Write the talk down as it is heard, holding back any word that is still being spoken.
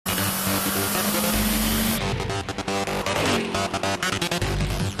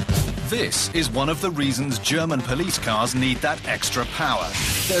This is one of the reasons German police cars need that extra power.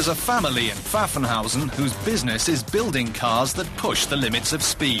 There's a family in Pfaffenhausen whose business is building cars that push the limits of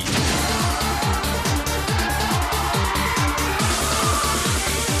speed.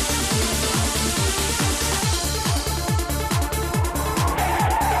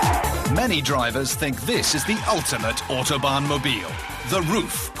 Many drivers think this is the ultimate Autobahn mobile, the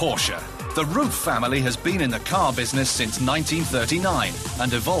Ruf Porsche. The Ruf family has been in the car business since 1939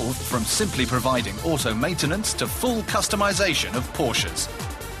 and evolved from simply providing auto maintenance to full customization of Porsches.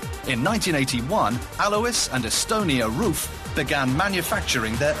 In 1981, Alois and Estonia Ruf began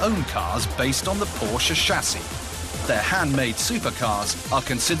manufacturing their own cars based on the Porsche chassis. Their handmade supercars are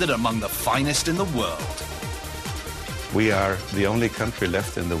considered among the finest in the world. We are the only country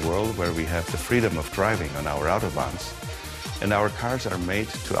left in the world where we have the freedom of driving on our autobahns. And our cars are made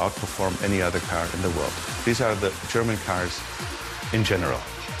to outperform any other car in the world. These are the German cars in general.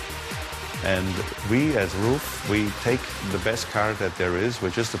 And we, as Ruf, we take the best car that there is,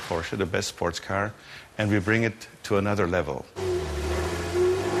 which is the Porsche, the best sports car, and we bring it to another level.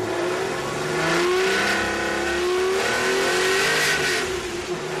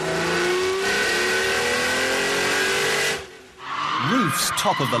 Ruf's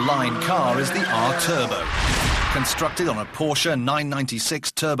top-of-the-line car is the R-Turbo. Constructed on a Porsche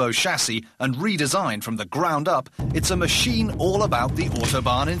 996 turbo chassis and redesigned from the ground up, it's a machine all about the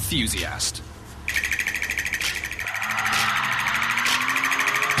Autobahn enthusiast.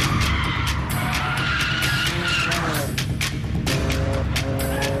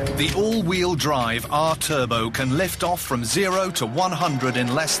 The all-wheel drive R-Turbo can lift off from 0 to 100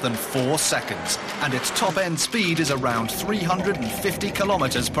 in less than 4 seconds, and its top-end speed is around 350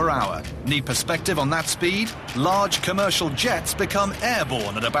 kilometers per hour. Need perspective on that speed? Large commercial jets become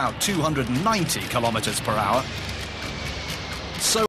airborne at about 290 kilometers per hour,